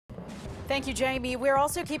Thank you, Jamie. We're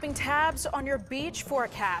also keeping tabs on your beach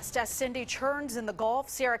forecast as Cindy churns in the Gulf.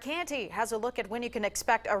 Sarah Canty has a look at when you can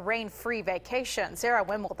expect a rain-free vacation. Sarah,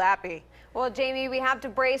 when will that be? Well, Jamie, we have to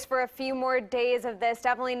brace for a few more days of this.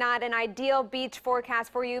 Definitely not an ideal beach forecast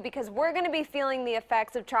for you because we're going to be feeling the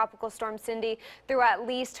effects of Tropical Storm Cindy through at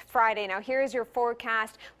least Friday. Now, here's your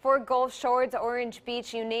forecast for Gulf Shores, Orange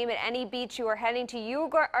Beach, you name it, any beach you are heading to. You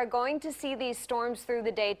are going to see these storms through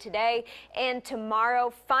the day today and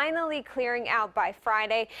tomorrow, finally clearing out by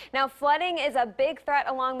Friday. Now, flooding is a big threat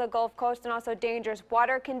along the Gulf Coast and also dangerous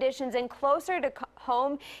water conditions. And closer to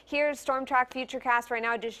home, here's Storm Track Futurecast right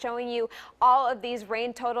now, just showing you all of these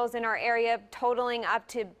rain totals in our area, totaling up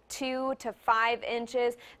to 2 to 5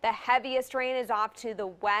 inches. The heaviest rain is off to the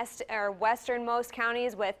west or westernmost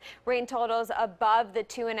counties with rain totals above the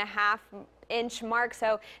 2.5-inch mark.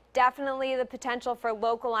 So definitely the potential for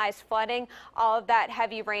localized flooding. All of that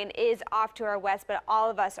heavy rain is off to our west, but all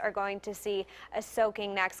of us are going to see a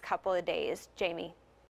soaking next couple of days. Jamie.